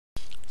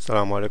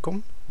Assalamu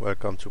alaikum.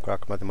 Welcome to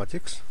Crack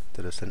Mathematics.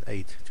 The lesson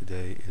 8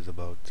 today is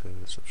about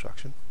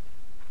subtraction.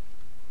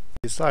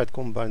 Beside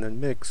combine and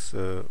mix,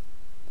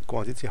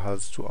 quantity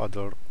has two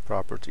other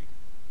properties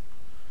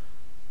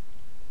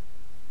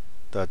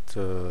that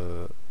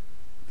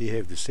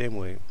behave the same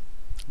way,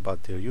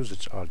 but their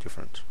usage are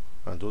different.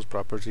 And those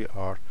properties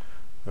are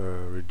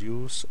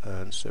reduce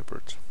and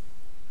separate.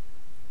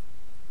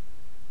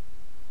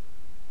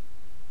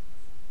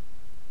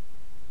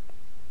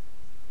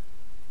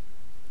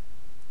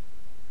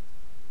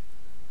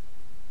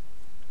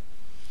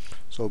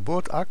 So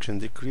both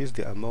actions decrease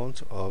the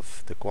amount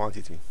of the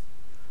quantity,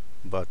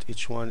 but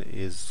each one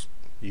is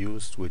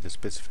used with a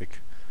specific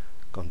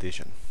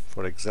condition.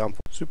 For example,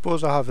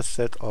 suppose I have a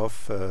set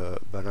of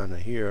banana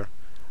here,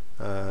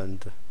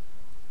 and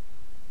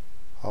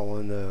I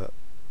want to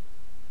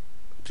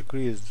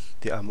decrease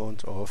the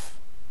amount of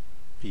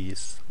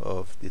piece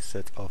of this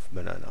set of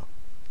banana.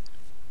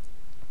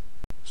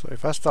 So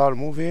if I start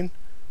moving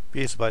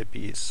piece by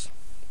piece,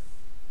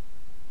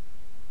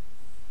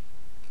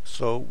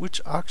 so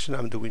which action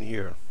I'm doing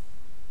here?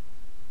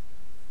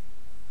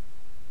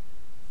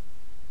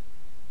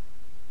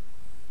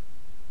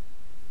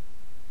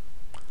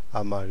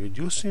 Am I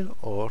reducing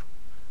or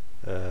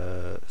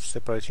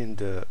separating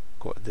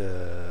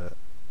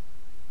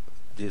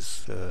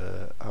this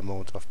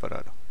amount of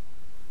banana?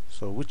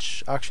 So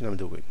which action I'm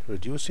doing?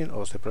 Reducing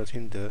or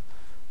separating the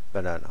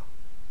banana?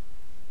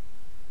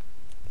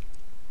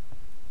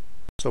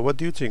 So what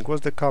do you think?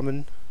 What's the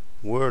common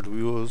word we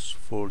use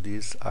for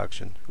this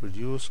action?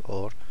 Reduce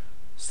or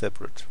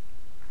separate?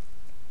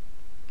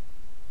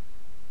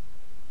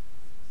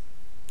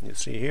 You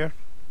see here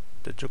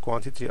the two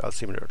quantities are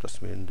similar. That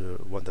means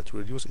the one that we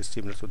reduce is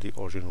similar to the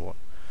original one.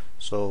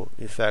 So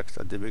in fact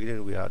at the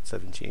beginning we had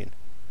 17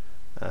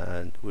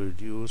 and we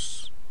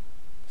reduce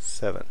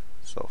 7.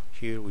 So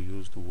here we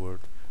use the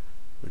word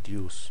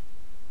reduce.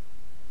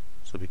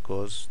 So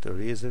because the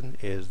reason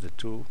is the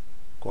two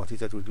quantity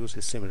that we reduce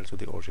is similar to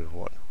the original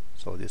one.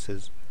 So this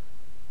is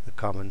the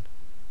common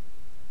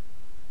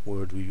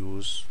word we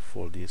use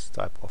for this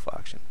type of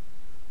action.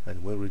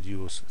 And when we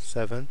reduce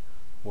 7,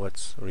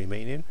 what's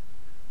remaining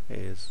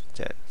is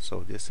 10.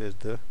 So this is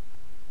the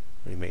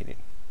remaining.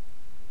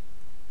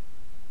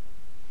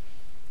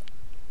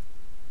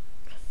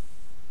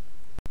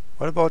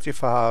 What about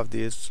if I have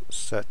this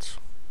set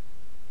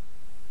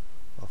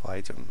of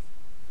item,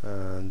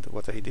 and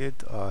what I did,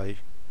 I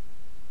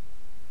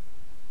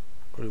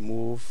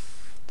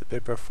remove the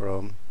paper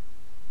from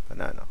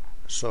banana.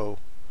 So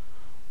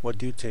what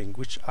do you think?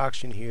 Which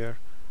action here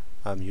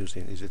I'm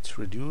using? Is it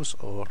reduce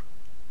or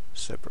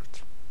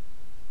separate?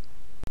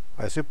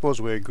 I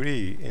suppose we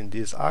agree in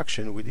this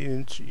action we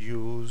didn't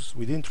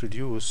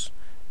reduce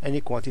any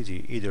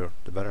quantity, either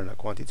the banana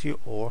quantity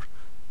or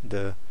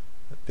the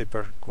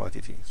paper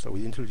quantity. So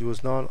we didn't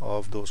reduce none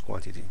of those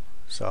quantity.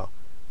 So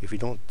if we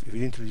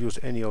didn't reduce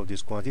any of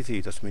this quantity,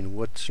 that means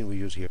what should we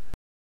use here?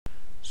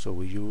 So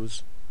we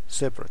use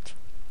separate.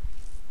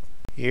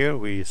 Here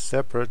we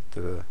separate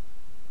the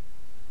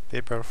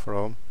paper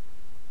from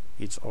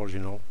its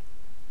original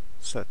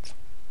set.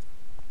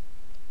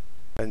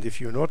 And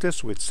if you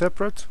notice with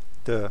separate,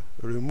 the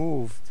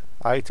removed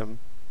item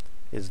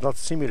is not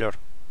similar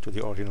to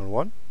the original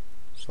one,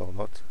 so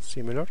not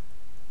similar,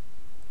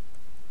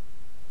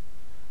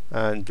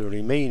 and the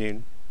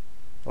remaining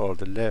or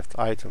the left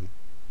item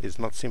is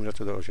not similar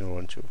to the original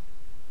one too.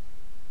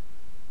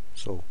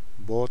 So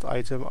both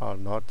items are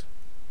not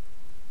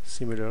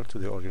similar to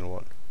the original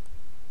one.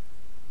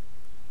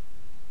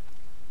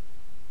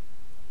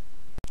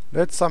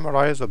 Let's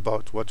summarize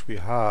about what we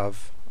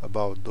have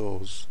about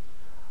those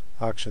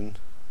actions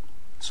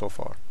so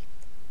far.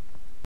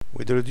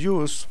 With the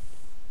reduce,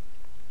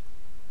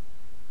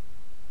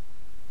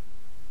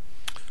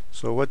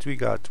 so what we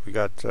got? We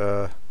got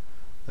the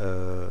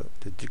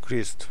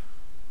decreased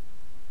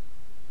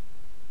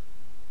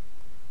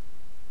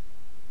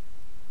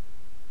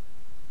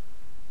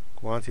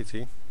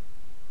quantity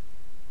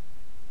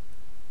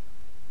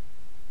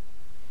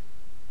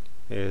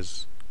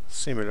is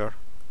similar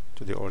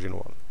to the original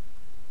one,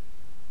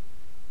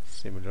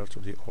 similar to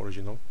the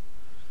original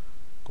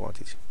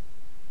quantity.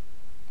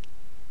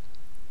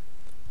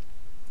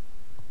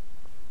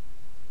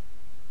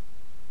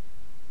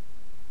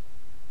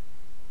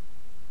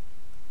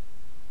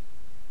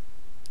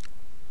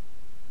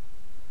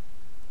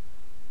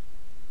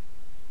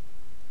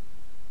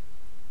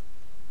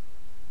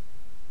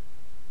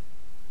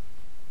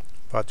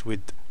 But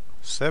with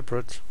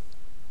separate,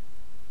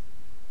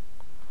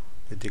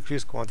 the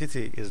decreased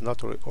quantity is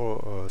not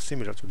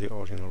similar to the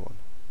original one.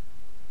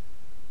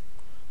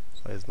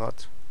 So it's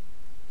not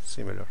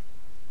similar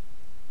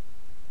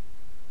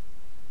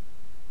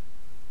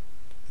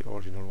to the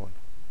original one.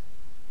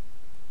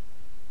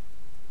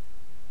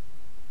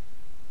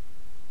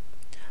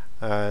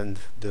 And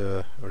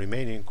the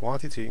remaining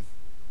quantity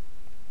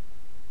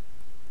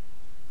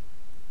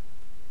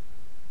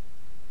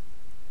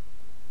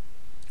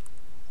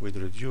with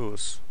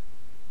reduce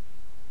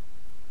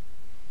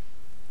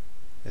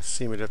is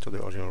similar to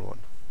the original one.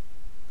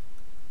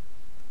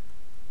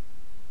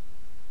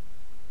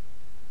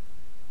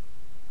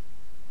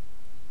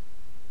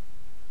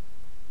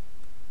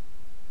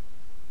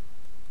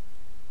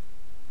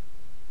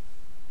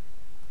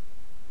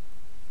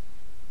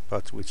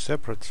 but with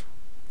separate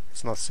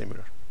it's not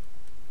similar.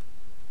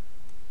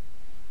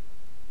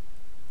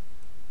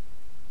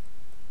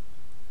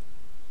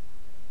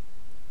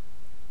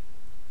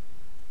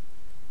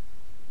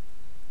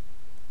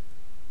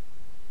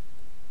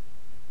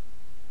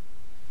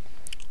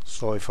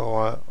 So if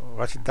I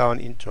write it down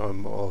in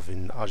terms of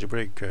an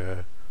algebraic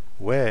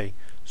way,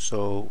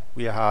 so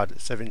we had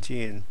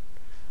 17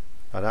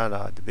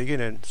 banana at the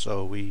beginning,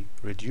 so we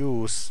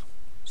reduce,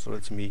 so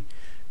let me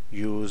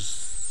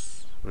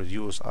use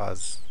reduce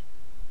as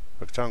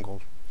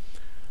rectangle.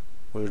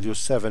 We reduce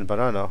 7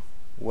 banana,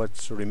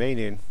 what's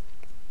remaining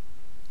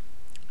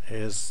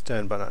is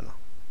 10 banana,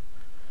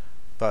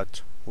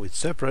 but with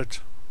separate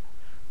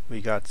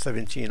we got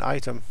 17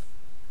 item,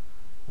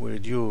 we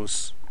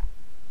reduce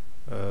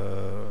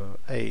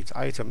 8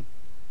 item,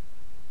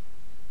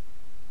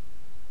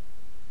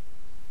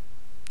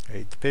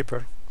 8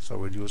 paper, so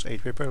we reduce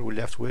 8 paper, we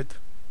left with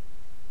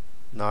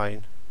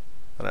 9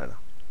 banana.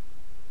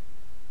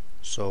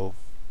 So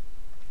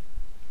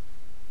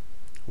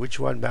which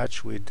one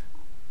match with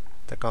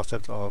the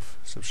concept of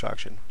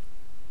subtraction?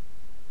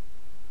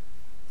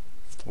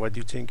 What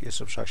do you think is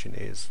subtraction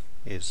is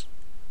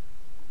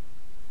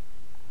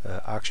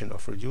action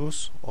of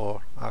reduce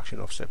or action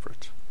of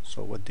separate?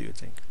 So what do you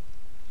think?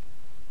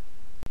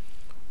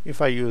 If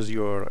I use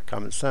your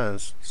common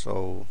sense,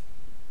 so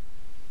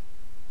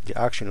the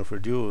action of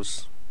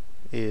reduce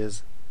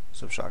is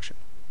subtraction.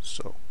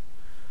 So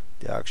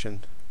the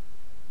action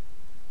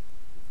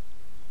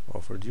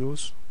of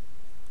reduce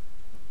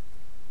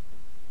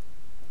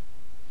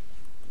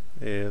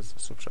is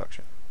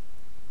subtraction.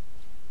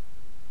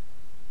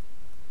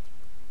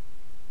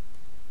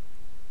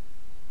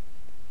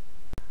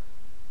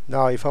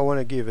 Now if I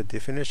want to give a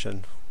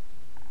definition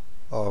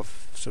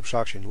of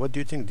subtraction, what do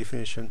you think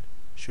definition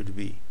should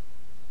be?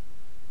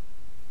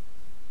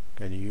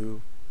 Can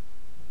you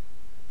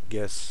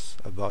guess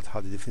about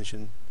how the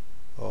definition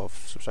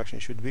of subtraction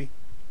should be?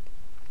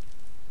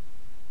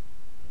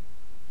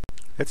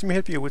 Let me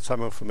help you with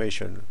some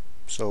information.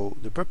 So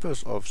the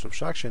purpose of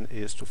subtraction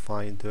is to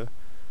find the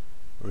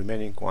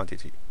remaining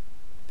quantity.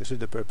 This is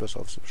the purpose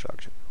of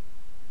subtraction,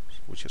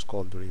 which is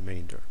called the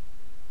remainder.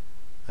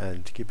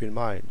 And keep in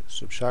mind,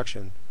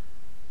 subtraction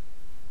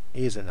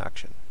is an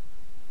action.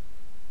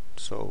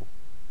 So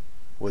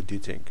what do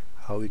you think?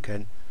 How we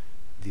can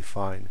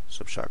define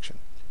subtraction?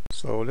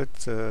 So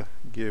let's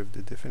give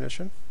the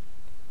definition.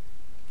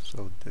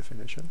 So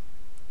definition.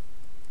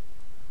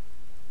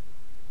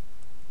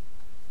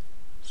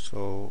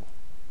 So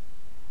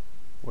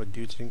what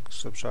do you think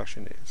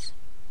subtraction is?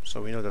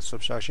 So we know that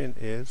subtraction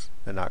is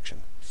an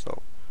action.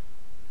 So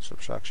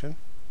subtraction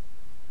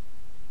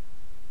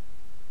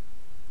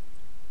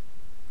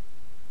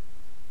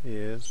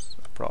is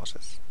a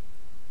process.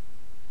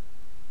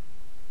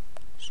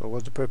 So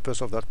what's the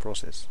purpose of that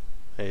process?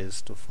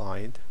 Is to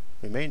find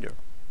remainder.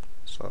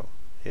 So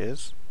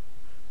is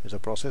a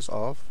process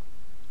of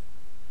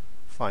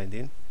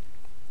finding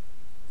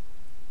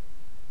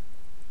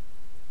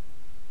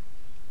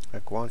a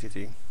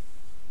quantity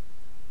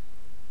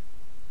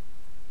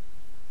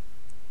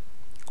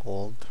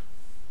called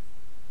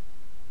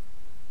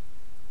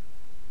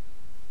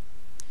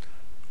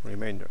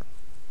remainder.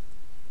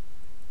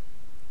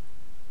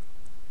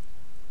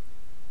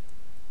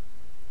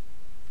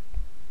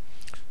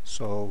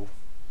 So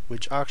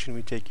which action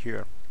we take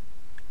here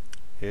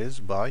is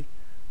by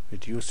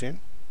reducing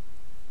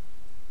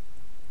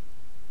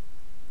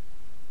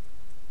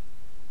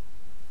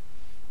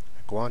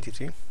a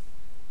quantity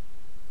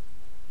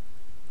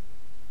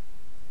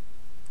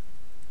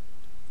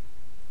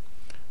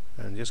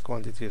and this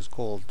quantity is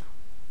called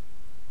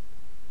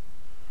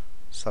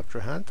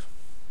subtrahend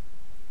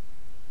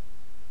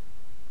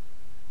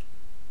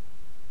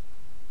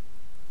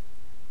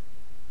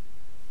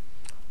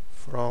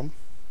from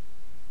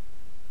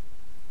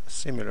a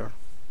similar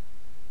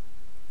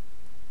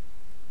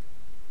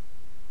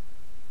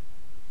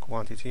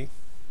quantity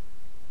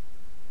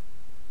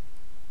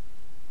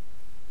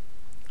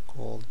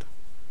called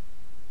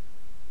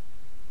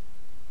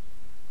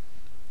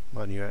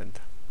manuend.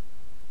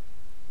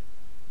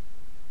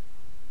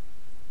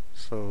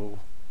 So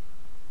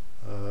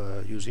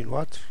using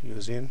what?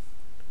 Using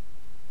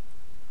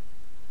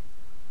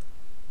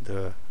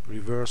the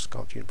reverse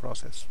counting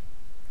process.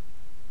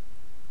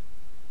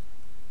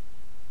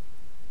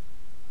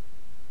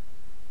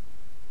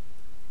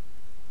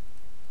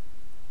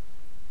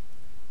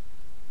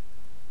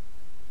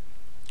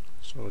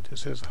 So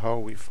this is how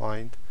we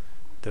find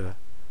the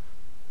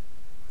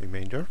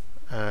remainder,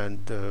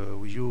 and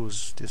we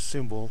use this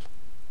symbol,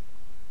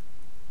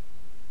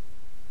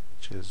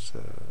 which is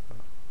a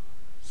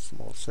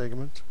small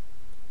segment,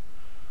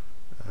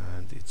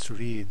 and it's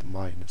read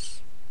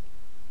minus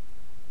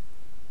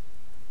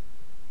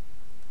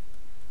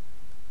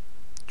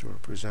to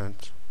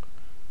represent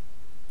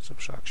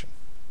subtraction.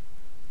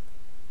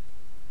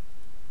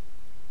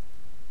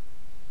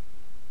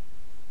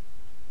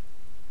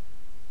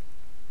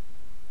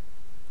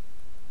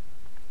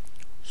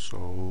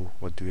 So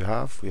what do we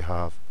have? We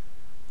have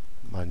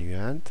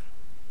manuend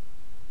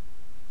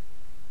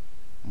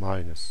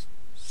minus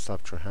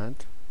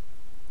subtrahend.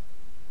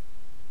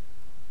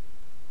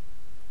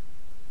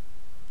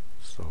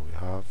 So we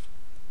have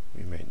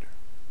remainder.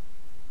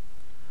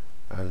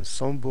 And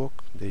some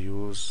book they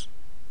use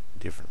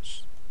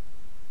difference,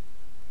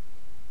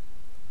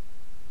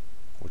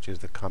 which is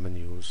the common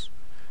use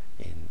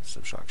in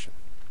subtraction.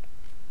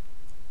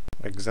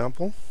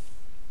 Example.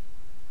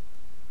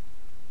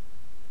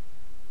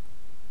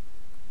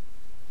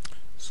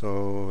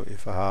 So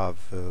if I have,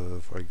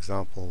 for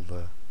example,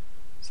 the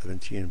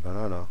 17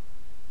 banana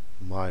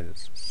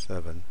minus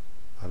 7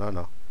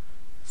 banana,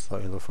 so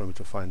in order for me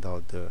to find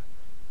out the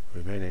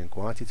remaining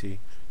quantity,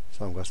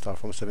 so I'm going to start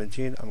from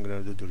 17, I'm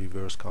going to do the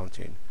reverse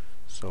counting.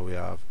 So we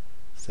have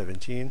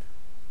 17,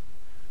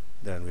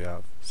 then we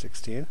have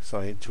 16, so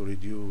I need to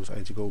reduce, I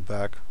need to go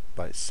back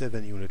by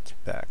 7 units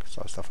back.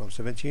 So I start from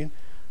 17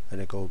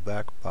 and I go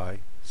back by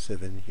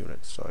 7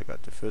 units. So I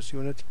got the first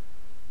unit,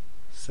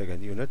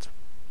 second unit,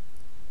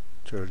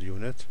 third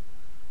unit,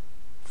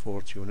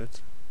 fourth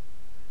unit,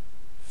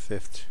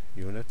 fifth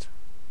unit,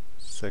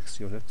 sixth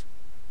unit,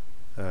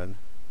 and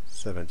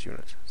seventh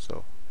unit.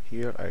 So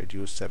here I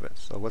reduce 7.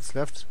 So what's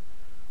left?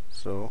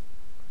 So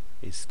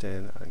it's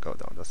 10 and go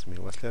down. That means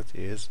what's left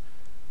is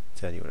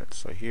 10 units.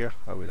 So here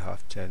I will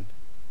have 10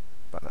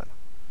 banana.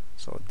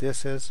 So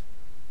this is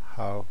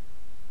how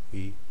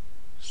we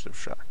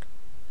subtract.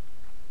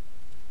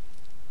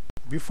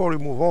 Before we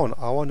move on,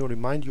 I want to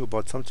remind you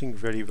about something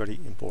very, very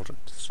important.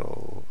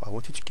 So I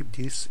want you to keep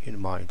this in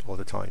mind all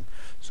the time.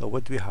 So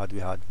what we had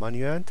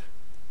manuand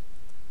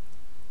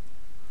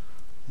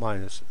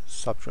minus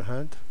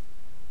subtrahend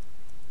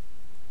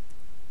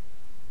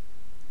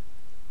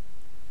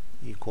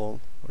equal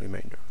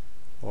remainder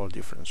or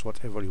difference,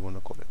 whatever you want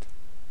to call it.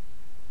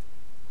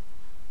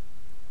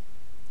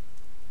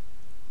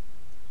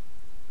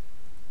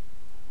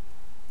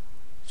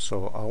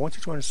 So I want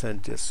you to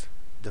understand this.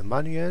 The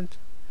manuand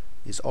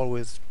is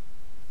always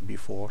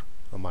before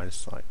a minus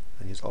sign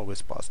and is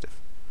always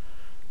positive.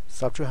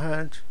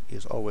 Subtrahend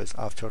is always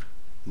after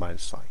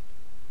minus sign.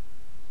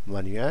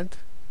 Manuand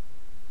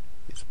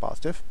is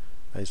positive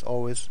and is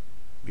always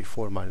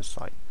before minus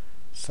sign.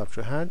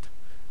 Subtrahend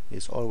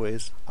is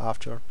always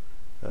after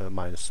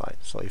minus sign.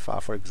 So if I,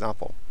 for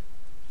example,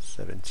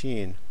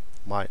 17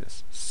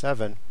 minus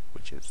 7,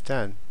 which is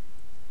 10,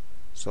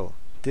 so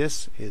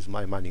this is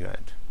my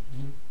manuand.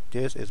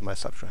 This is my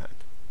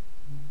subtrahend.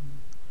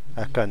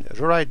 I can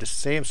rewrite the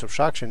same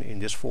subtraction in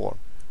this form.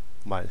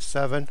 Minus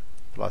 7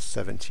 plus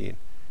 17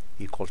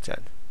 equal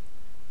 10.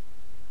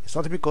 It's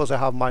not because I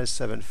have minus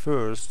 7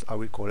 first, I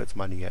will call it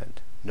manuand.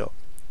 No.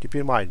 Keep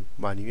in mind,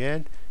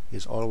 manuand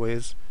is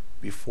always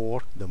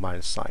before the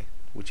minus sign,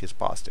 which is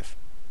positive.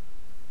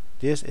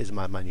 This is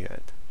my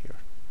manuand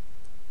here.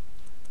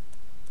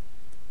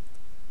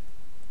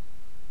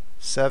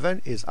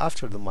 7 is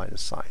after the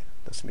minus sign.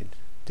 That means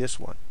this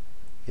one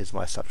is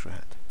my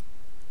subtrahend.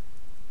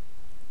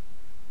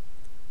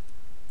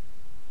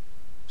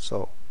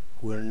 So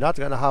we're not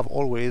going to have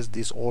always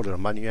this order,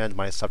 manuand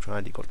minus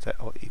subtrahend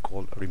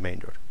equal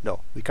remainder.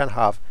 No, we can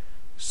have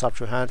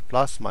subtrahend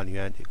plus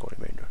manuand equal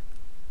remainder.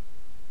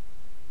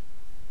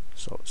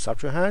 So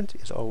subtrahend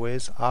is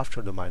always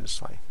after the minus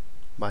sign.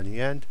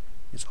 Manuand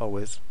is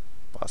always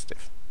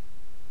positive.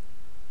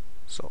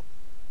 So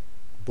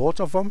both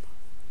of them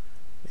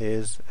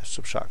is a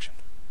subtraction.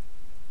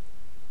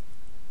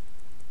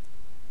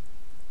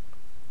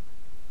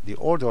 The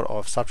order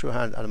of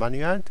subtrahend and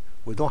manuand,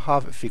 we don't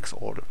have a fixed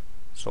order,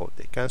 so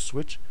they can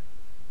switch,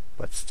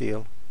 but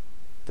still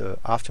the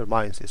after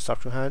minus is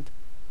subtrahend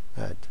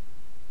and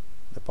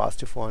the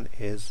positive one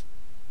is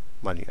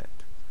manuand.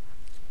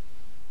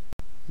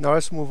 Now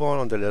let's move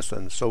on the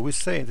lesson. So we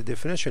say in the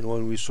definition,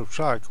 when we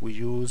subtract, we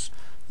use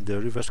the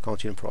reverse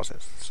counting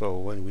process. So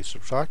when we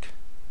subtract,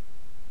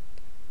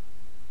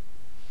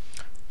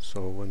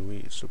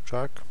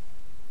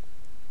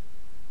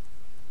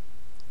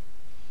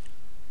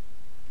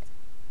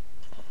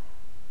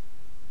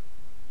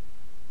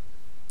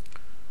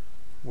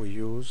 we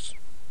use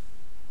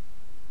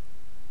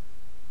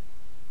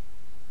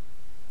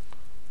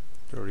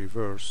the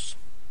reverse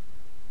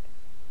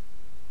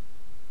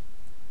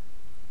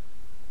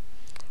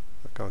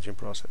counting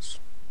process.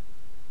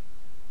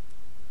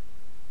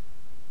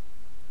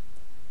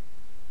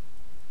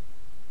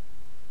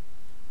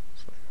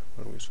 So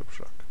when we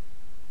subtract.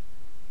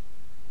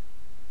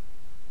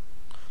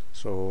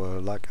 So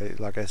like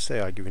I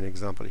say, I give you an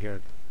example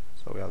here.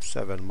 So we have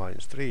 7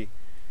 minus 3.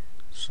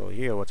 So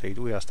here what I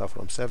do, I start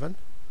from 7,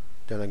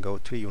 then I go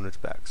 3 units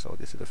back. So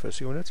this is the first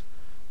unit,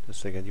 the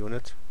second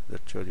unit, the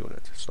third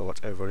unit. So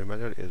whatever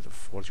remainder is the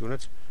fourth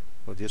unit.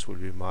 So this will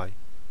be my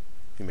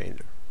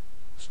remainder.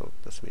 So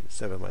that means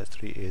 7 minus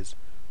 3 is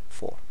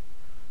 4.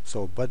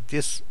 So but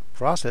this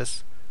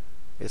process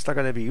is not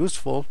going to be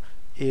useful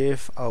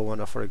if I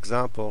want to, for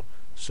example,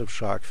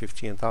 subtract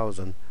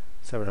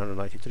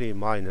 15,793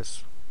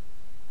 minus,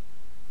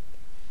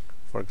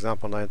 for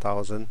example,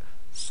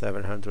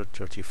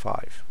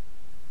 9,735.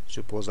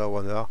 Suppose I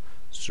want to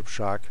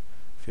subtract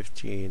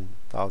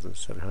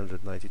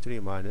 15,793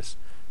 minus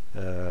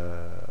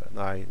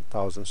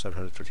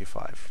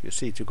 9,735. You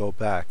see, to go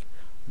back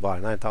by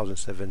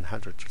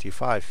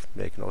 9,735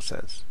 make no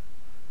sense.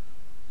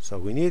 So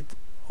we need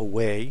a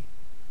way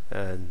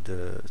and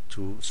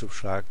to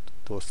subtract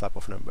those type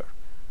of number,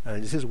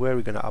 and this is where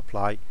we're going to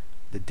apply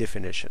the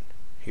definition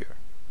here.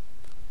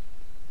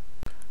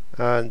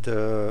 And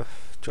to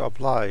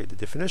apply the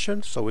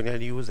definition, so we're going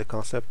to use the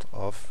concept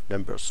of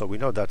numbers. So we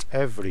know that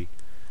every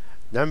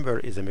number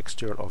is a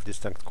mixture of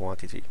distinct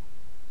quantity.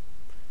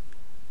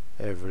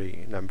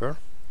 Every number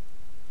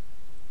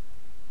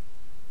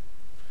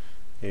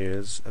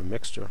is a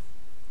mixture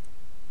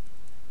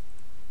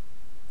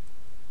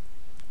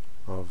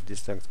of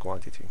distinct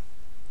quantity.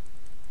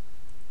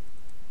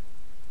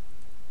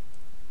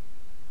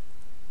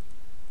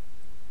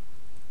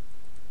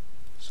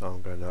 So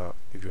I'm gonna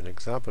give you an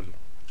example,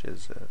 which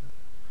is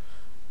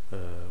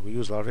we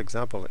use a lot of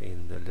example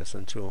in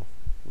lesson 2,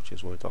 which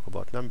is when we talk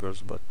about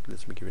numbers, but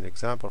let me give you an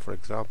example. For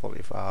example,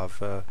 if I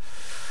have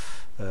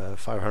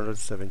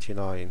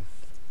 579,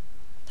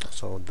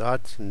 so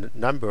that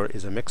number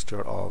is a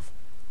mixture of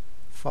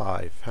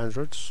 5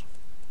 hundreds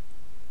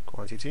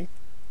quantity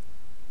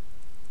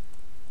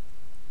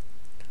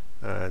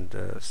and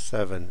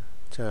 7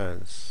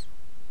 tens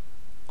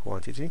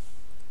quantity,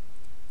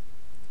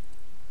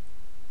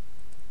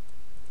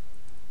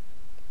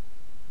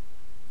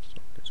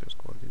 so this is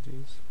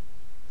quantities,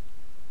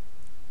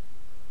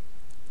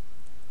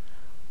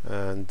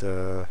 and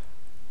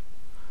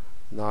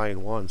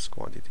 9 ones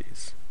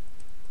quantities.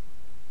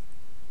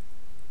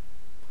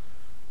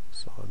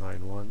 So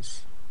 9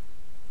 ones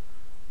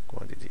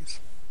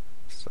quantities.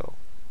 So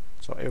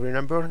every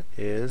number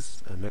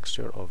is a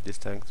mixture of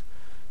distinct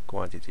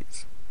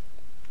quantities.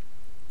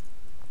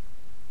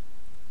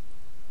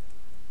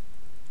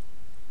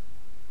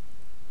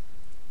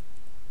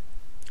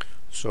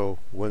 So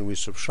when we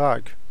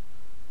subtract,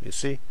 you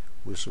see,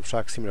 we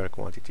subtract similar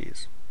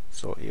quantities.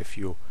 So if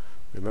you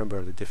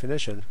remember the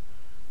definition,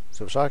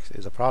 subtract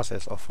is a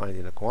process of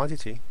finding a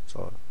quantity,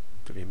 so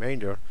the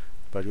remainder,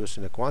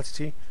 producing a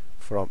quantity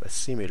from a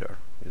similar,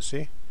 you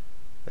see,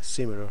 a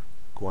similar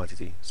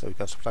quantity. So you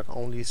can subtract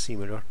only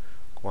similar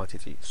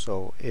quantity.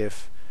 So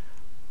if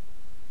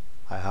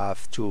I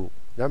have two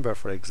number,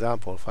 for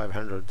example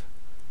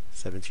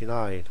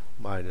 579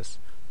 minus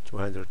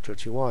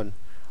 231,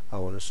 I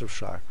want to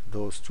subtract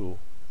those two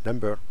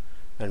number,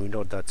 and we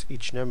know that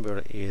each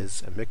number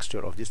is a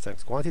mixture of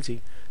distinct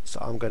quantity, so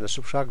I'm going to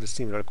subtract the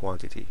similar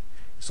quantity.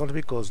 It's not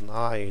because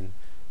 9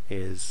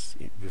 is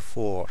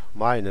before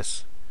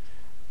minus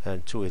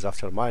and 2 is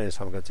after minus,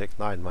 I'm going to take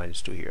 9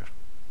 minus 2 here.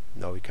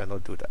 No, we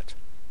cannot do that,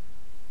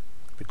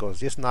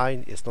 because this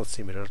 9 is not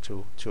similar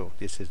to 2.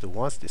 This is the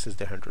ones, this is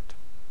the 100.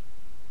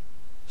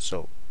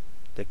 So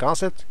the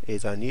concept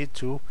is I need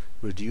to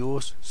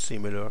reduce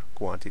similar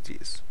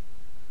quantities.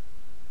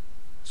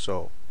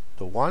 So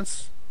the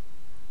ones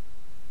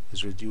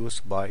is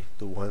reduced by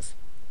the ones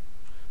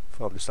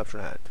from the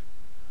subtrahend.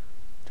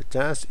 The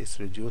tens is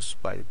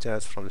reduced by the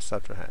tens from the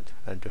subtrahend,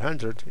 and the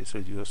 100 is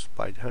reduced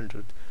by the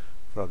 100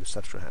 from the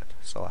subtrahend.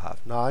 So I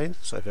have 9,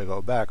 so if I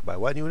go back by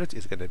 1 unit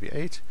it's going to be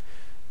 8.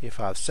 If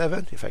I have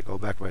 7, if I go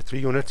back by 3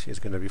 units it's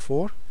going to be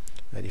 4,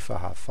 and if I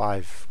have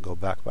 5 go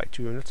back by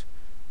 2 units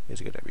it's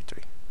going to be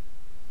 3.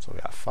 So we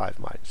have 5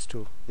 minus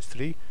 2 is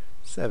 3,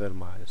 7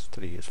 minus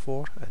 3 is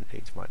 4, and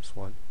 8 minus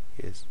 1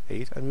 is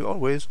 8, and we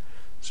always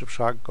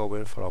subtract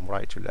going from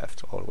right to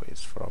left,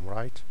 always from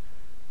right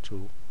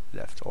to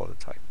left all the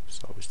time.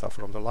 So we start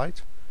from the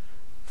right,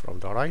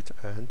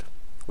 and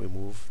we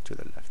move to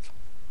the left.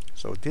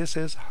 So this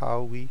is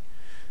how we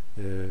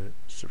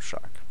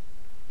subtract.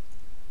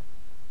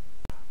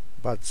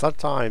 But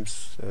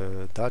sometimes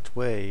that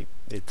way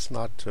it's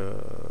not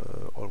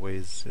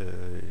always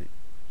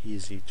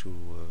easy to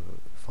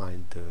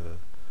find the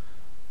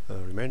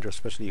remainder,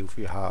 especially if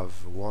we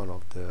have one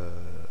of the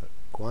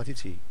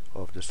quantity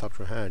of the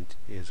subtrahend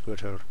is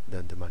greater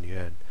than the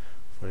manuend.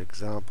 For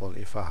example,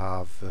 if I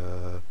have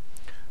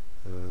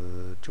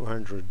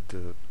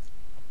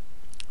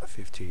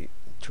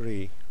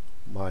 253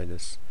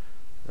 minus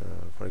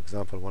for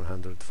example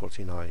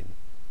 149,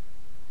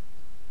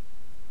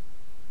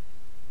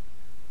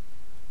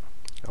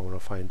 I want to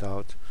find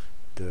out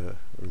the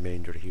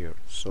remainder here.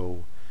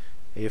 So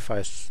if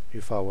I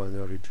want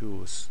to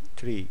reduce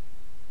 3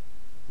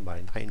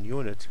 by 9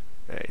 units,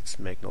 it's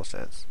make no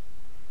sense.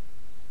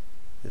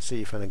 You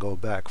see, if I go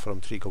back from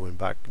 3 going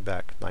back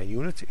 9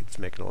 units, it's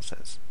make no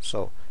sense.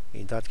 So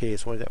in that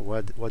case,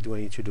 what do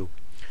I need to do?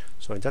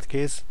 So in that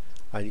case,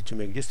 I need to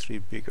make this 3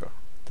 bigger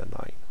than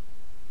 9.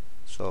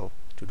 So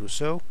to do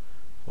so,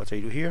 what I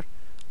do here,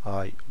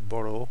 I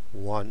borrow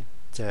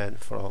 110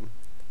 from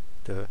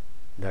the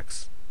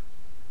next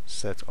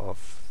set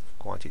of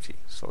quantity.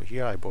 So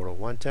here I borrow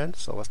 110,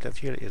 so what's left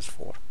here is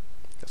 4.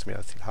 That means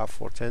I still have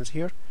 4 tens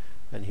here,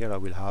 and here I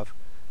will have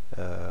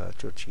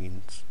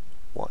 13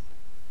 1.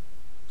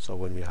 So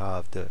when we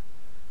have the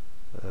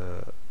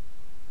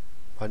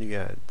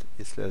manuend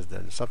is less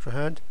than the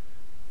subtrahend,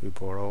 we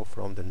borrow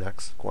from the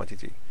next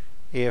quantity.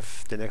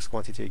 If the next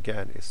quantity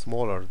again is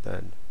smaller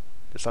than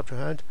the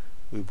subtrahend,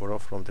 we borrow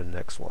from the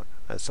next one,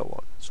 and so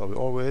on. So we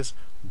always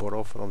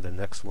borrow from the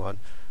next one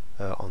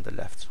on the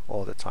left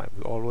all the time.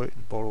 We always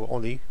borrow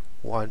only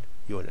 1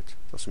 unit.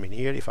 Does mean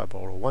here if I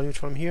borrow 1 unit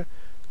from here,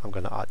 I'm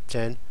gonna add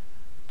 10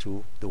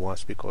 to the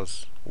ones,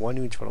 because 1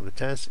 unit from the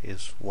tens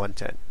is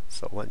 110.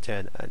 So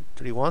 110 and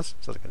 3 ones,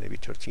 so it's gonna be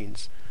 13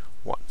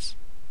 ones.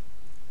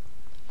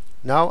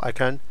 Now I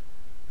can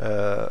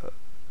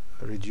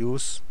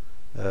reduce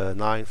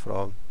 9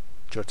 from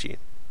 13.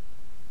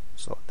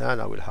 So then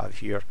I will have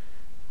here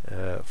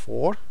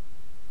 4,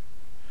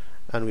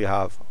 and we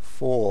have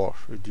 4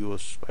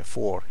 reduced by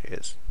 4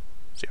 is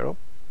 0,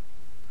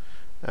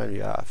 and we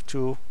have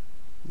 2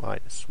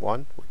 minus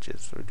 1, which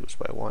is reduced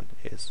by 1,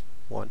 is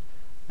 1,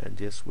 and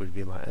this will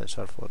be my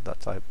answer for that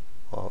type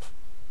of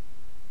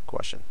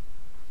question.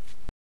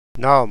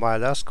 Now my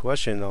last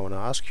question I want to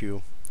ask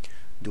you,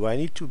 do I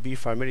need to be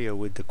familiar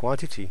with the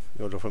quantity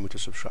in order for me to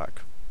subtract?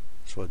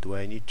 So do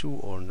I need to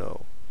or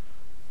no?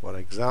 For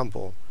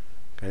example,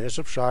 can I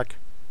subtract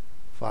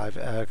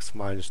 5x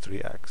minus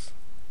 3x?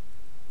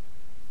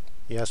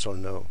 Yes or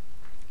no?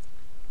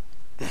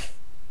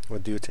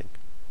 What do you think?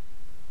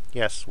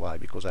 Yes. Why?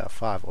 Because I have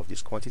 5 of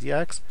this quantity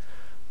x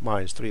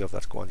minus 3 of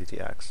that quantity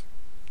x.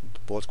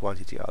 Both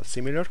quantity are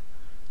similar.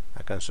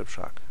 I can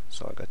subtract.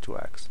 So I got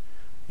 2x.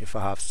 If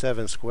I have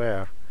 7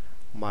 square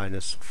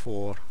minus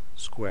 4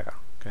 square,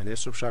 can I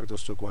subtract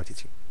those two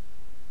quantities?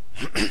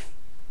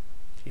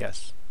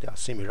 Yes, they are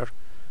similar.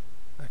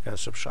 I can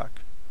subtract.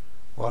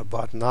 What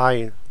about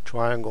 9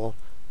 triangle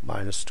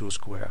minus 2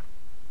 square?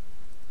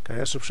 Can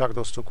I subtract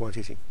those two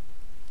quantities?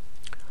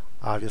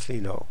 Obviously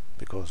no,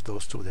 because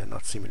those two, they're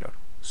not similar,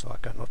 so I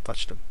cannot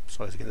touch them.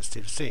 So it's going to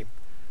stay the same.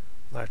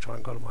 9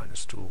 triangle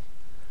minus 2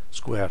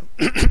 square.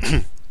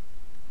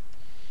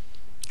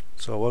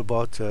 So what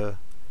about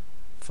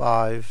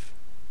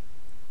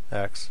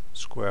 5x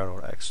square,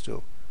 or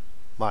x2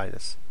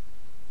 minus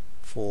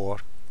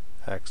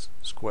 4x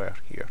square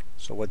here?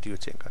 So what do you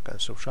think? I can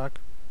subtract?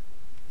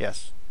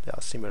 Yes, they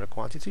are similar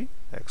quantity,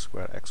 x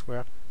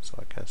square, so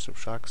I can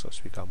subtract, so it's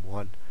become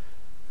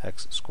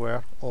 1x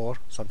square, or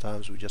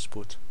sometimes we just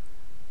put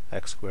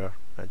x square,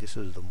 and this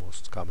is the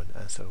most common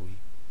answer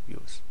we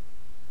use.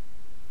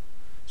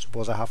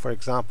 Suppose I have, for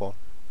example,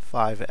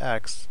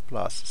 5x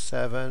plus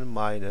 7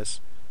 minus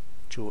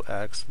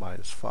 2x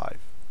minus 5.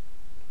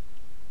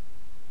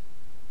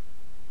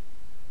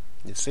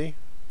 You see,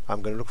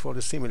 I'm going to look for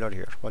the similar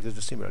here. What is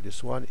the similar?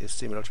 This one is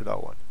similar to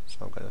that one, so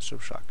I'm going to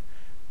subtract.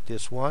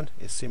 This one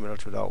is similar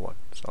to that one,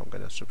 so I'm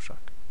going to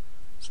subtract.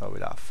 So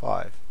we'll have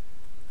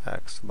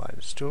 5x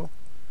minus 2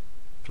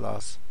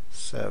 plus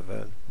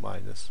 7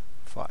 minus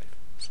 5.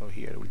 So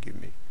here will give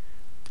me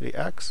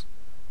 3x,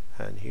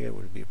 and here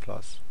will be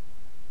plus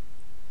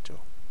 2,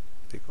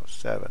 because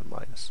 7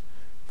 minus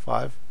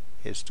 5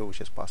 is 2,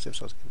 which is positive,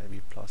 so it's going to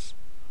be plus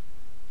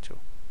 2.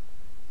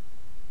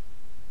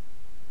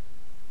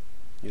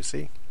 You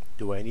see?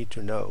 Do I need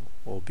to know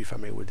or be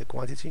familiar with the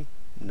quantity?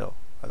 No,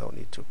 I don't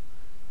need to.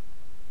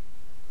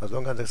 As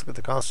long as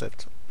the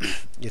concept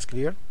is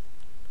clear,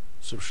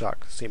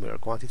 subtract similar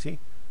quantity.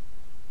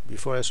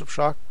 Before I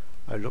subtract,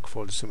 I look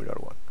for the similar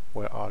one.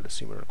 Where are the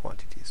similar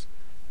quantities?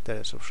 Then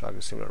I subtract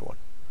the similar one.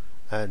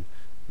 And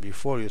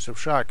before you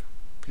subtract,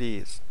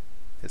 please,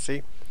 you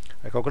see,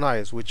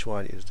 recognize which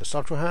one is the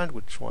subtrahend,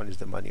 which one is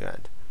the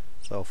manuand.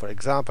 So for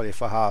example,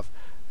 if I have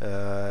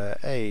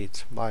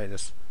 8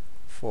 minus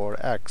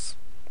 4x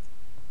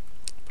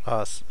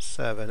plus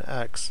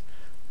 7x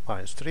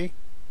minus 3,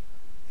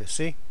 you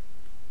see,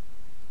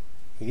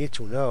 you need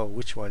to know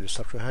which one is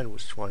subtrahend,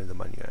 which one is the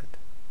manuand.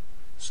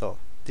 So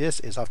this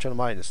is after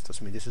minus,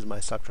 that means this is my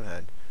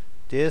subtrahend.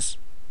 This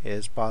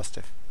is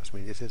positive, that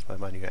means this is my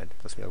manuand.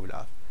 That means I will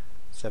have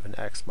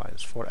 7x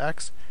minus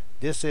 4x.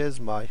 This is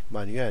my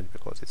manuand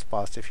because it's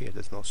positive here,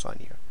 there's no sign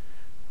here.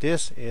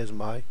 This is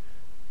my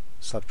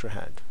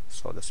subtrahend,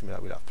 so that means I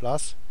will have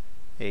plus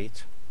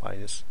 8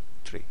 minus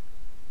 3.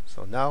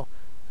 So now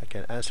I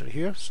can answer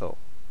here. So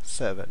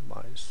 7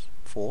 minus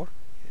 4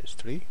 is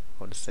 3,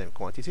 or the same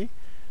quantity,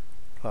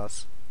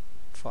 plus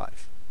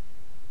 5.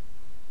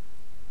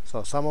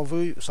 So some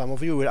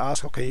of you will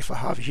ask, okay, if I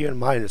have here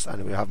minus,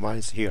 and we have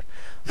minus here.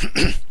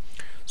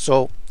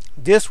 So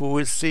this we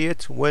will see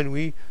it when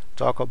we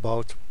talk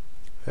about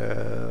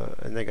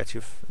a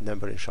negative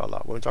number,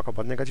 inshallah. When we talk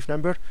about negative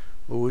number,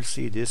 we will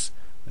see this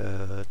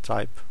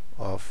type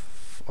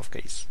of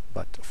case.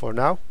 But for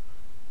now,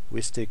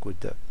 we stick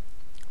with the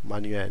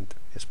manuand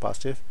is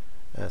positive,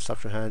 and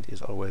subtrahend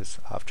is always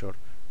after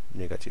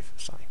negative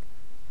sign.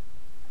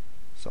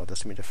 So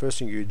that's mean the first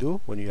thing you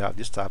do when you have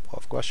this type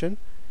of question,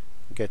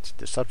 get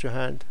the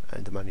subtrahend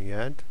and the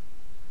manuand,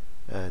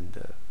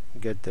 and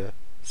get the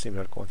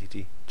similar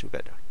quantity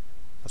together.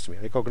 That's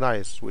mean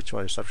recognize which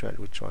one is subtrahend,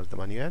 which one is the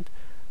manuand,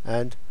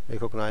 and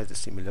recognize the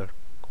similar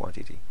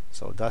quantity.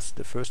 So that's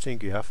the first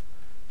thing you have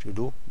to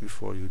do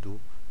before you do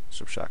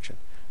subtraction.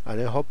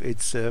 And I hope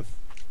it's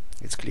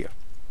clear.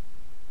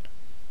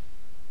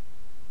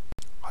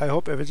 I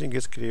hope everything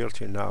is clear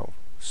till now.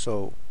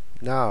 So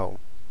now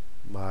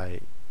my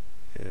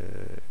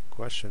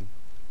question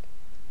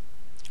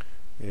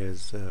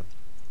is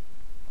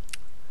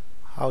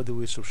how do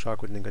we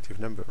subtract with negative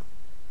number?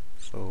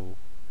 So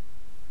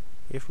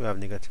if we have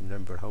negative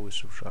number, how we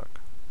subtract?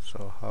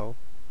 So how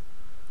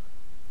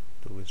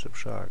do we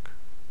subtract?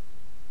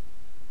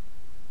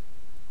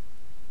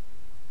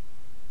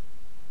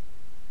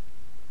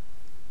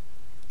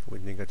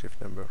 With negative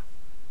number.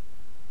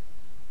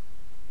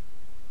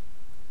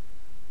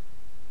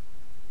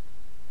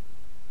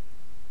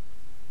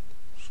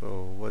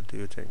 So what do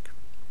you think?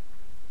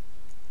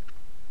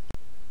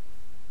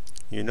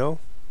 You know,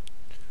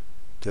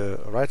 the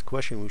right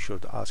question we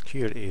should ask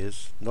here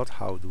is not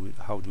how do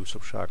we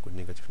subtract with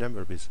negative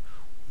number, but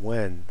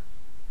when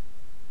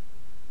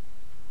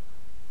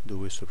do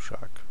we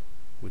subtract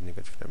with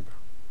negative number?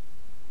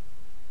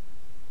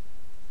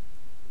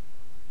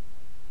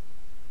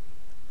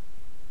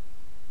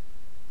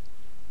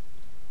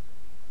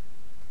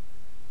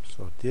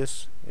 So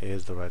this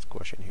is the right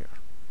question here.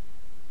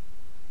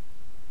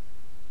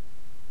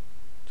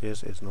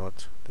 This is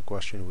not the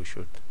question we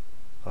should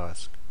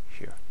ask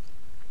here.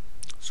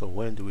 So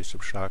when do we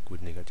subtract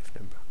with negative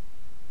number?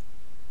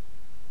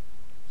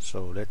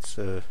 So let's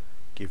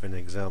give an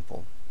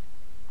example.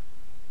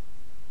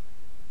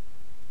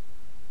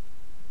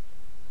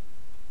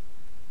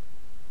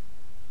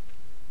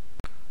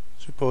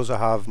 Suppose I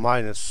have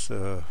minus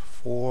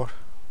 4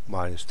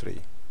 minus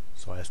 3.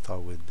 So I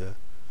start with the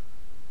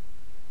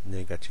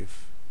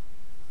negative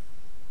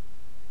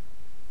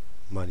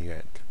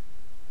manuend.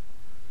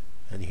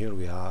 And here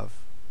we have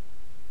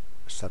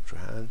a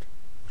subtrahend,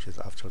 which is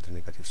after the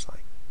negative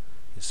sign.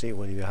 You see,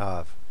 when you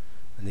have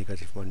a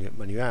negative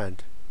manuend,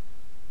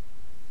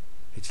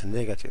 it's a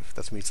negative.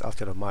 That means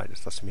after a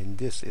minus. That means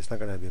this is not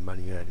going to be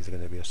manuend, it's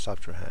going to be a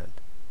subtrahend.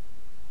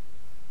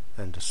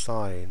 And the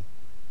sign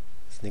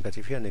is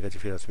negative here,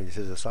 negative here. That means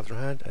this is a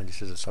subtrahend and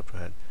this is a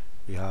subtrahend.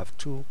 We have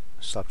two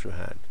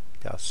subtrahend.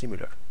 They are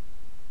similar.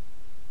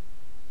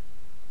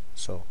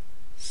 So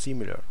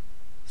similar,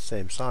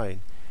 same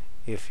sign.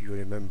 If you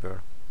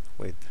remember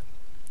with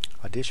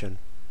addition,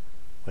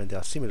 when they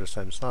are similar,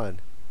 same sign,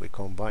 we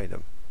combine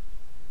them.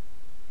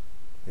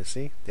 You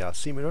see, they are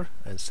similar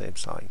and same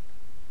sign.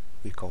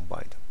 We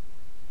combine them.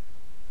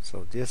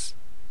 So this,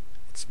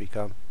 it's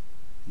become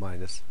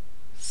minus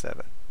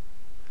 7.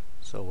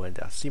 So when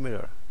they are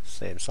similar,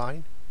 same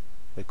sign,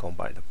 we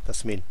combine them.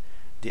 That means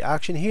the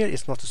action here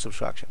is not a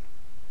subtraction.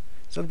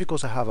 It's not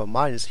because I have a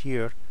minus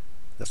here,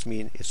 that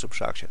means it's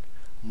subtraction.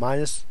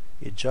 Minus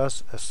is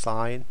just a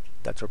sign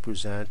that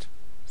represents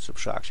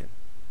subtraction,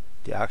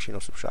 the action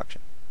of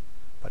subtraction,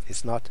 but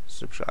it's not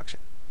subtraction.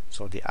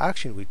 So the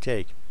action we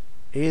take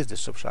is the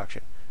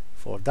subtraction.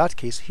 For that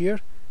case here,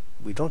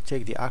 we don't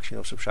take the action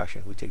of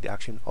subtraction, we take the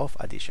action of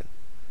addition.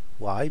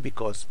 Why?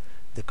 Because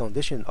the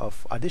condition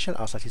of addition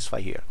are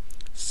satisfied here.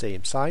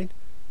 Same sign,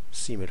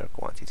 similar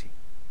quantity.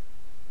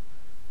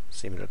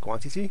 Similar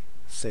quantity,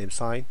 same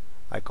sign,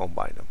 I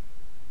combine them.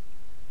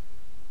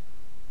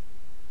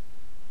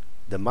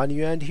 The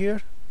manuend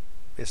here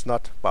is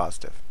not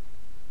positive.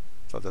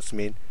 So that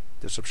means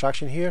the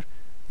subtraction here,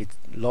 it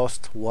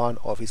lost one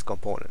of its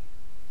component.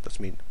 That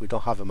means we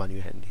don't have a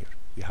manuend here.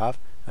 We have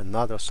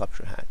another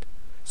subtrahend.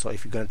 So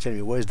if you're going to tell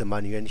me where is the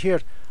manuend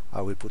here,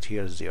 I will put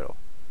here 0.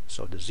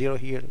 So the 0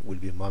 here will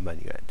be my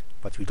manuend.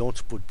 But we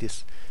don't put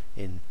this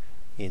in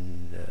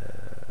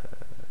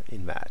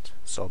math.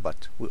 So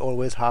but we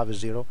always have a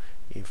 0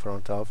 in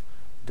front of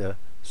the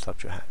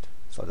subtrahend.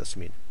 So that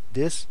means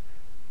this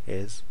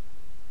is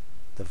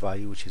the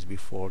value which is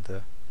before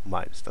the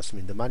minus. That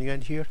means the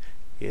manuend here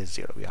is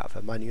 0. We have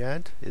a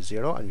manuend is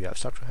 0 and we have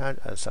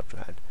subtrahend and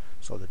subtrahend.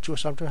 So the two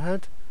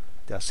subtrahend,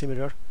 they are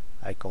similar.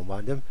 I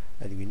combine them,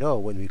 and we know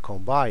when we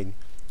combine,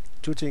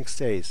 two things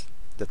stays: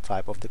 the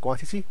type of the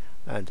quantity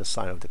and the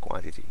sign of the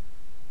quantity.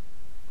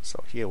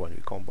 So here when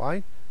we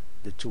combine,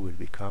 the two will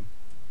become,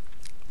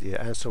 the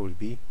answer will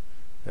be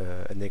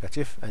a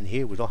negative, and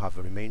here we don't have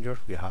a remainder,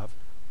 we have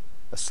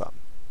a sum.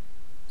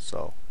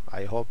 So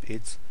I hope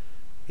it's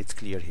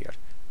clear here.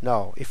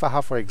 Now if I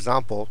have, for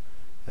example,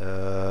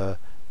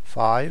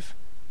 5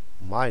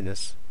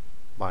 minus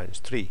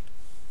 3,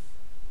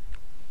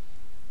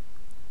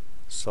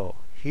 so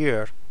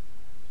here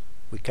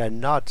we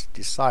cannot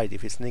decide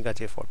if it's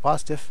negative or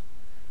positive,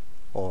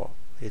 or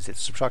is it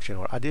subtraction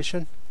or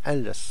addition,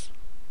 unless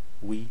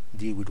we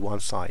deal with one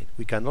sign.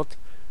 We cannot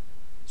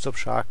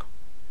subtract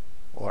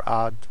or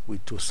add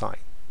with two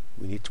signs.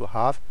 We need to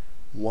have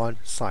one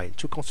sign.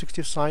 Two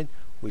consecutive signs,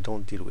 we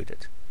don't deal with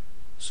it.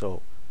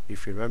 So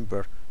if you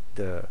remember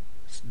the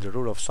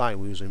rule of sign,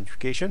 we use in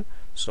multiplication.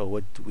 So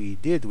what we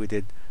did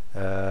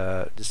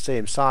the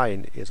same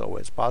sign is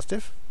always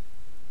positive,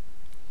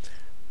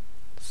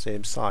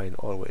 same sign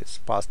always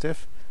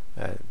positive,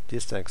 and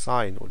distinct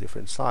sign or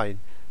different sign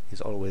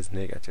is always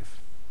negative.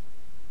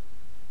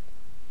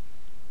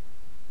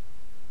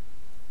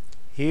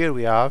 Here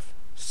we have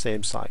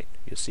same sign.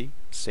 You see,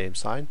 same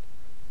sign.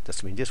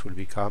 That means this will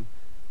become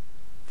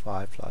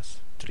 5 plus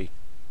 3.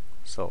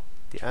 So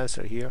the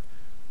answer here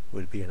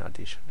will be an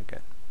addition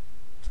again.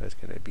 So it's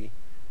going to be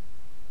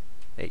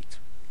 8.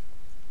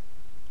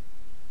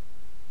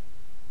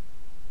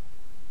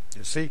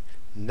 You see,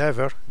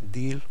 never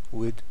deal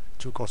with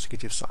two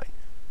consecutive signs.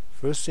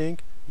 First thing,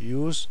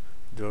 use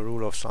the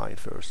rule of sign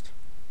first.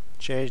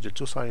 Change the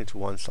two signs into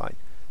one sign.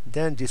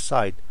 Then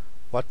decide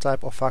what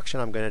type of action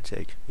I'm going to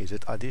take. Is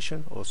it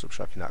addition or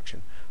subtraction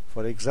action?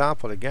 For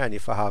example, again,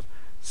 if I have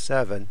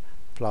 7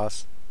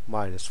 plus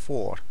minus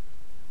 4,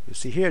 you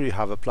see here you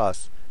have a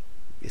plus.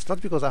 It's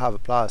not because I have a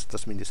plus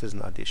that means this is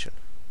an addition.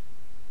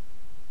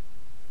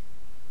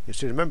 You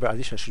see, remember,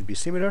 addition should be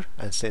similar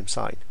and same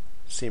sign.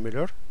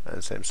 Similar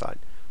and same sign.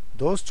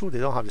 Those two, they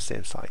don't have the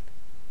same sign.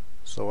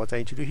 So what I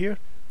need to do here,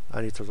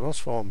 I need to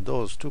transform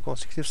those two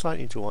consecutive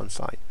signs into one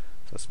sign.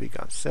 So it's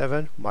become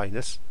 7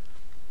 minus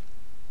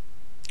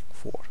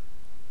 4.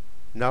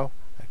 Now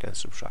I can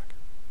subtract.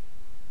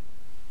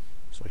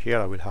 So here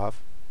I will have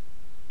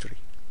 3.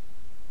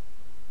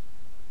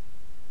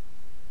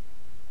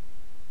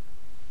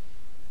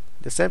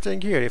 The same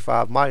thing here, if I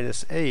have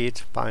minus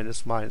 8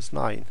 minus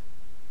 9.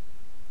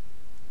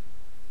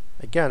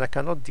 Again, I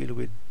cannot deal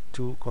with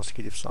two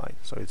consecutive signs.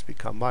 So it's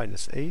become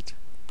minus 8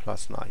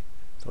 plus 9.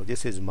 So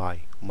this is my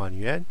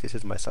manuend, this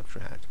is my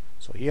subtrahend.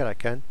 So here I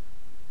can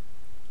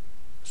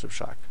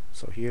subtract.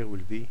 So here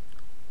will be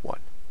 1.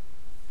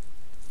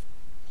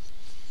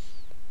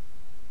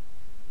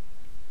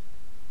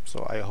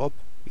 So I hope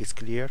it's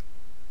clear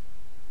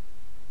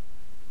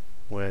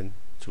when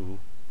to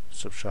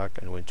subtract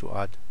and when to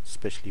add,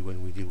 especially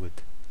when we deal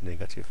with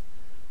negative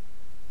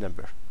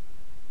number.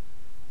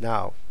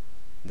 Now,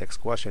 next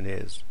question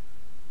is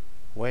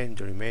when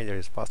the remainder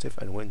is positive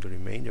and when the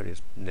remainder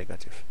is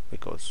negative,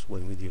 because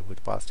when we deal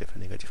with positive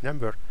and negative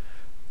number,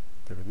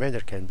 the remainder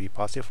can be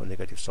positive or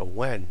negative. So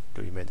when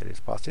the remainder is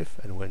positive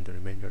and when the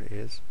remainder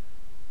is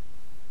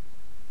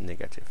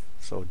negative.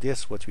 So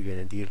this what we're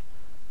going to deal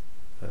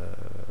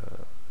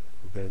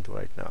we're going to do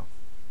right now.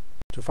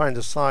 To find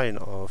the sign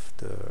of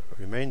the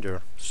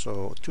remainder,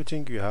 so two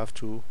things you have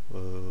to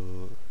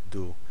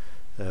do.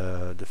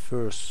 The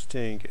first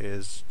thing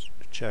is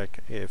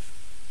check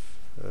if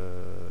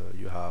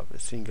you have a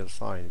single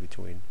sign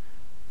between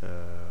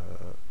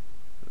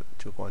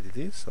two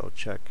quantities. So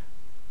check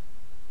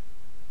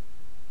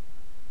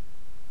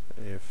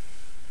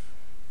if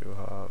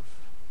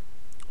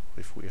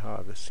we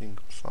have a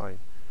single sign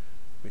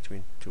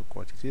between two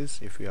quantities.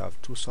 If we have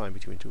two signs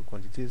between two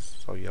quantities,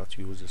 so you have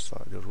to use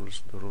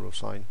the rule of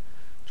sign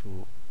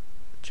to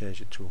change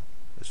it to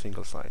a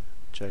single sign.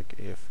 Check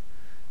if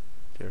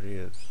there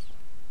is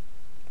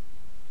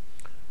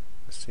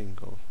a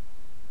single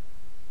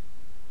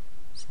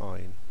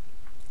sign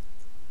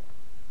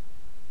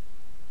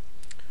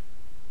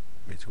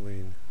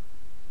between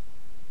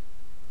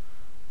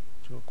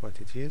two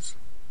quantities,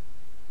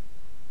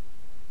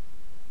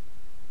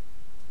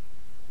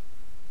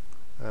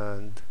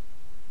 and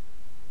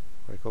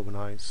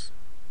recognize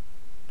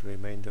the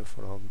remainder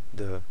from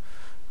the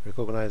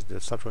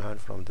subtrahend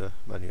from the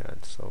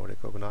manuend. So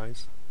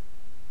recognize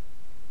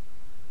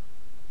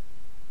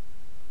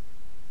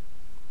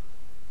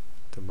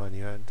the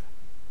manuend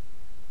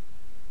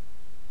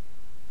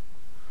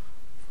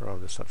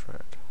from the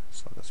subtrahend.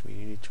 So that's what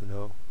you need to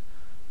know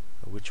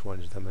which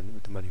one is the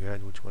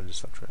manuend, which one is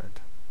the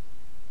subtrahend.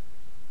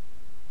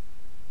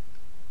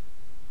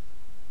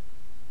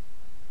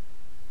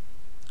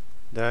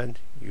 Then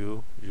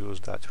you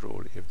use that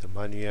rule. If the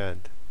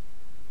manuend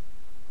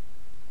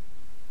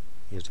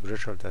is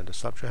greater than the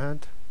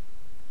subtrahend,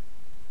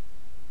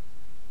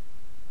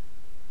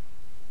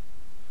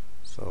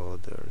 so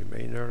the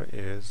remainder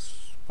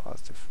is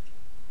positive.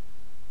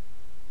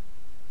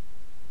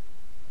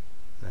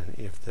 And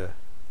if the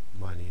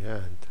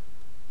manuend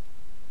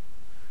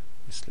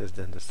is less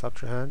than the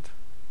subtrahend,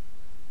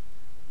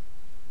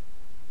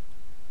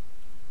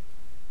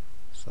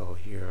 so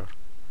here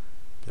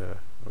the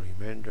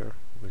remainder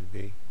will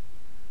be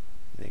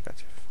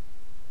negative.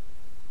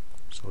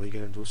 So we're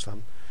going to do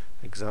some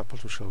example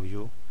to show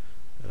you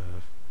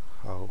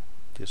how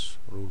this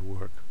rule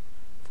works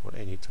for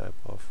any type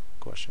of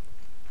question.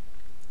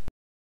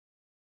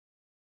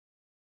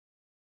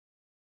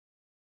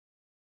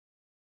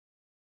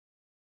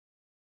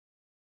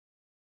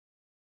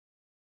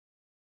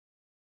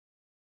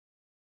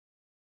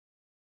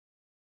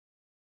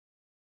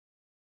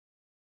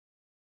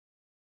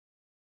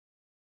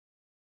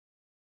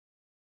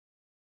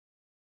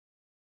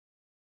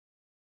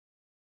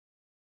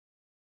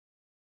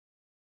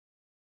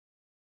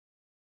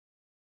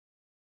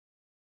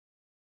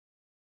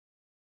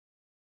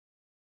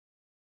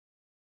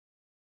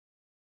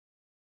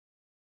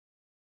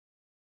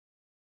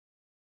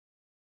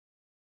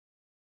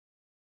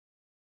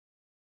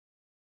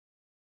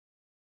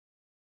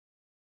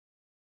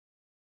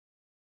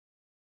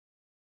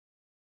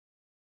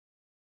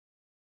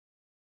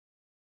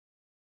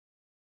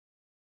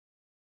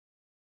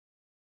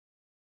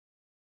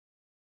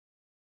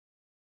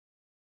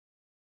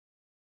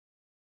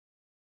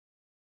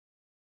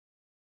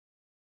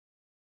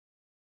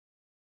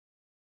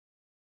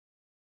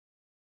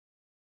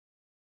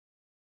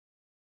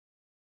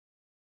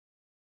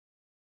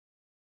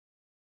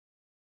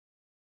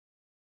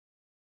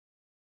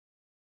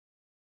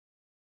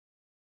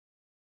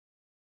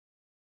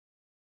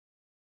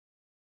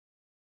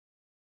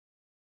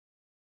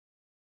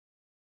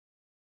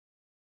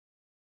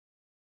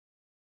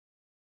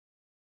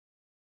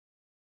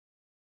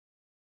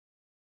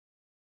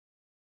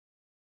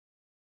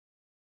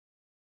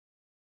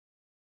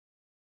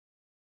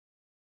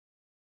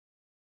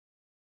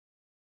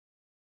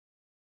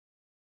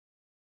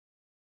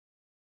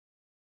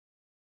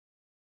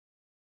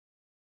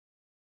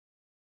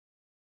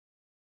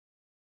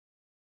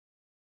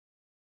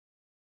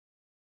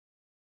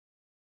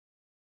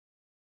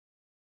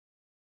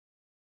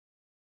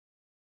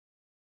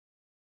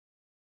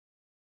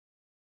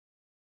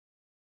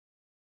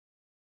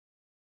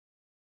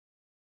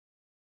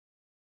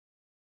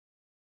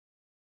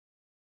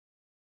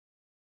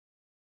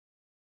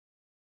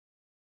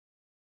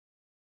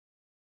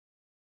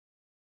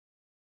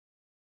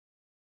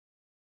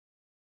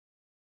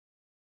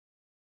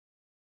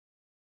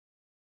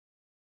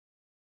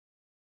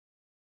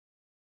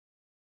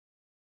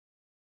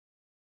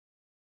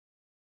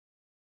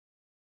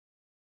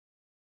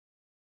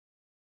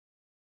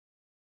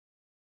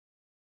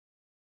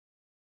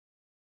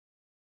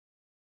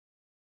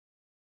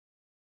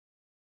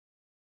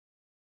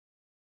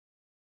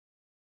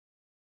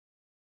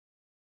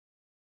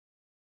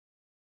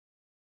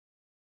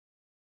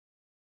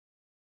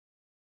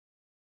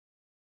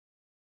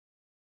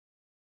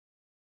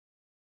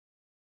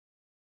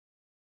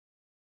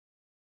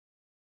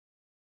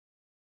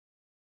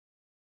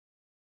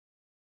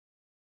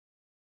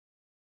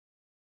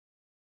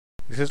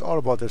 This is all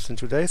about this in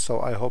today,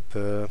 so I hope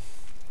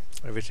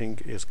everything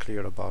is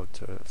clear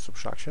about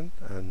subtraction,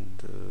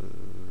 and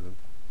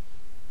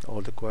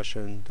all the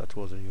question that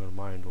was in your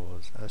mind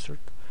was answered.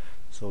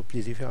 So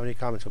please, if you have any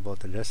comments about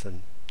the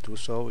lesson, do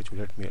so. It will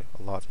help me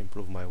a lot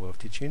improve my way of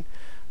teaching.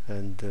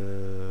 And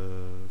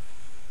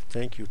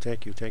thank you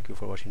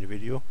for watching the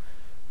video.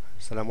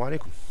 Assalamu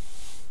alaikum.